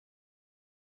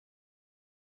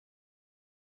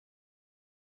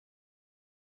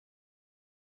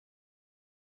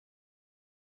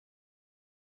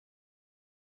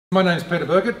My name is Peter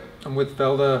Burkitt. I'm with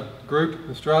Felder Group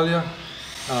Australia,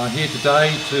 here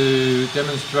today to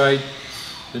demonstrate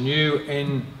the new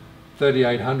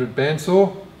N3800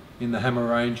 Bandsaw in the hammer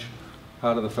range,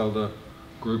 part of the Felder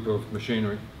group of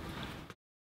machinery.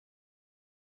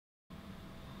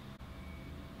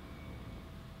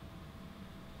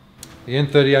 The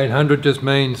N3800 just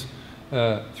means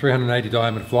 380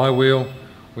 diameter flywheel.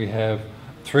 We have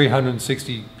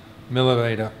 360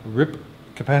 millimeter rip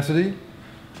capacity,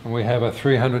 and we have a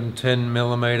 310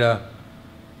 millimeter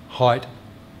height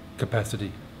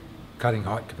capacity, cutting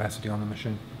height capacity on the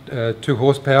machine. 2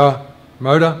 horsepower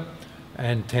motor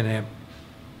and 10 amp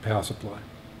power supply.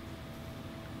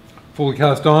 Fully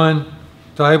cast iron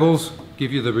tables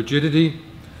give you the rigidity,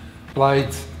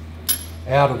 blades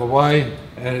out of the way,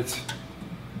 and it's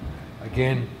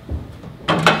again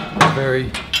a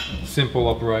very simple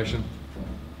operation.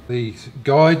 The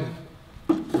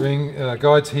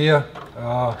guides here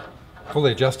are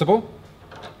fully adjustable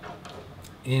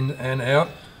in and out.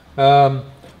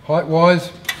 Height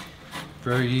wise,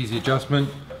 very easy adjustment.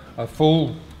 A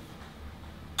full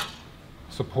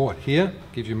support here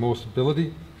gives you more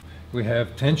stability. We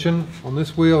have tension on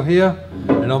this wheel here,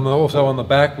 and also on the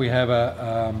back we have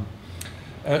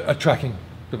a tracking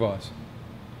device,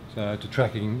 so to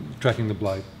tracking the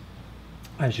blade.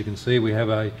 As you can see, we have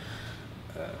a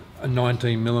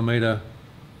 19 millimeter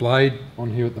blade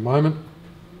on here at the moment.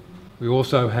 We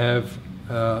also have,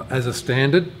 as a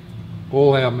standard,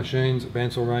 all our machines,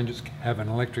 bandsaw ranges, have an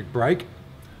electric brake,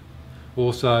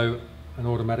 also an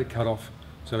automatic cut-off.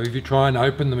 So if you try and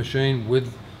open the machine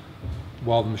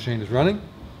while the machine is running,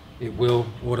 it will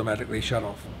automatically shut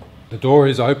off. The door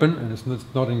is open and it's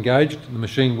not engaged, the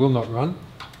machine will not run.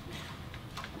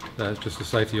 It's just a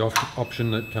safety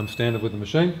option that comes standard with the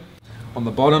machine. On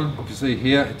the bottom, if you see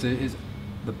here, it is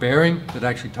the bearing that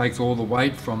actually takes all the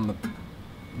weight from the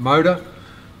motor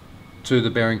to the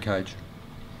bearing cage.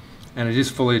 And it is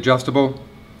fully adjustable,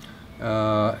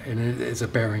 and it is a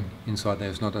bearing inside there,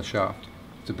 it's not a shaft,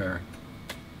 it's a bearing.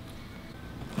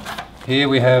 Here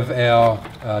we have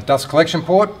our dust collection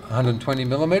port, 120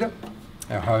 millimeter.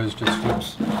 Our hose just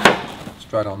flips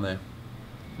straight on there.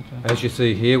 Okay. As you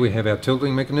see here, we have our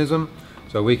tilting mechanism,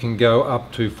 so we can go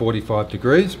up to 45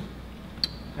 degrees,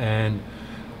 and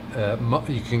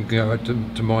you can go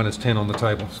to minus 10 on the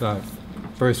table. So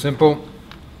very simple.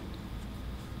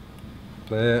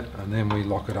 There, and then we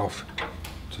lock it off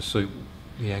to suit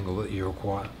the angle that you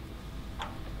require.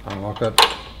 Unlock it,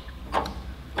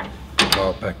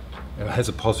 dial it back. It has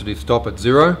a positive stop at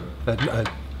 0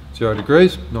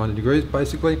 degrees, 90 degrees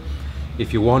basically.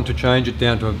 If you want to change it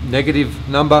down to a negative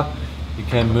number, you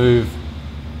can move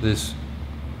this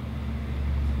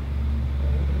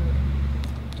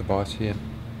device here.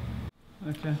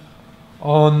 Okay.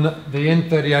 On the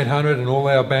N3800 and all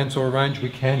our bandsaw range, we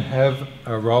can have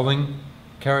a rolling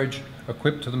carriage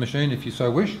equipped to the machine if you so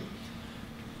wish.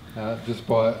 Just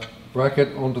by a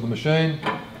bracket onto the machine,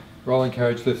 rolling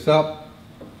carriage lifts up,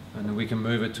 and then we can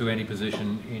move it to any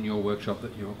position in your workshop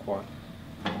that you require.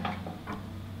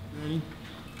 Ready?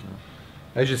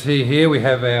 As you see here, we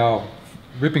have our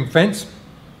ripping fence,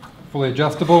 fully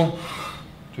adjustable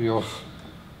to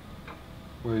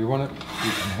where you want it.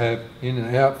 You can have in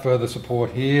and out further support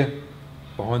here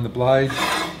behind the blade.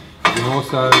 You can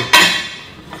also,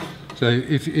 so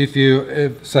if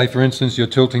you say for instance you're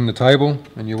tilting the table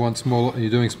and you're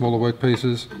doing smaller work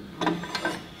pieces,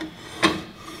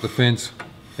 the fence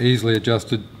easily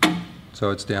adjusted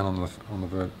so it's down on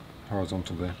the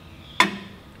horizontal there.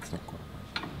 It's not quite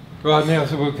right now.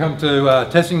 So we'll come to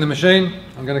testing the machine.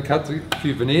 I'm going to cut a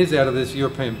few veneers out of this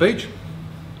European beech,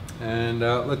 and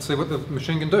let's see what the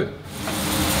machine can do.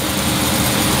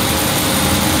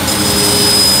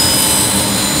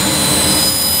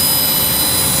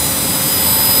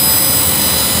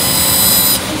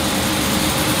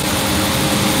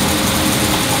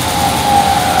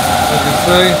 As you can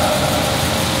see,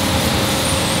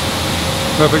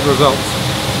 perfect results.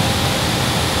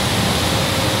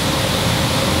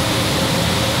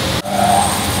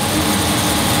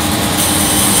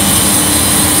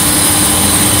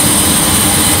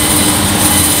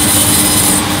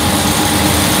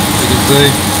 See,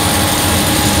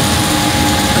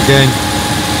 again,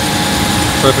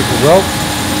 perfect result.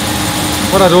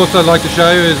 What I'd also like to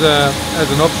show you is, as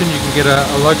an option, you can get a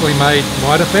locally made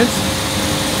miter fence,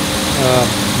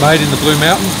 made in the Blue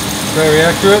Mountains, very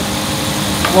accurate,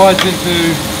 slides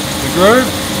into the groove.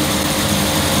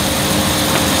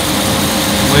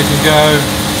 We can go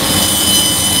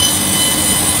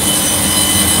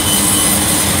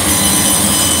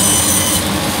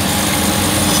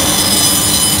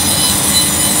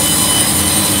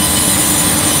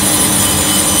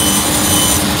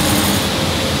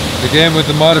Again, with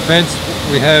the miter fence,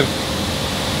 we have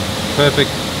perfect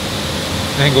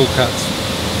angle cuts,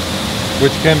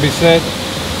 which can be set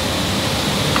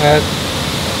at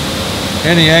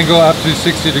any angle up to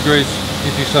 60 degrees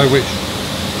if you so wish.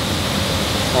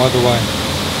 Either way.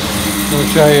 I'm going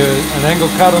to show you an angle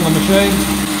cut on the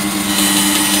machine.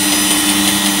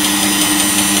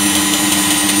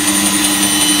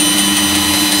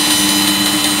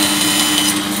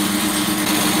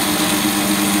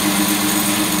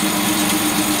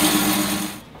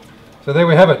 So there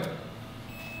we have it,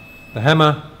 the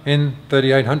hammer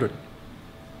N3800.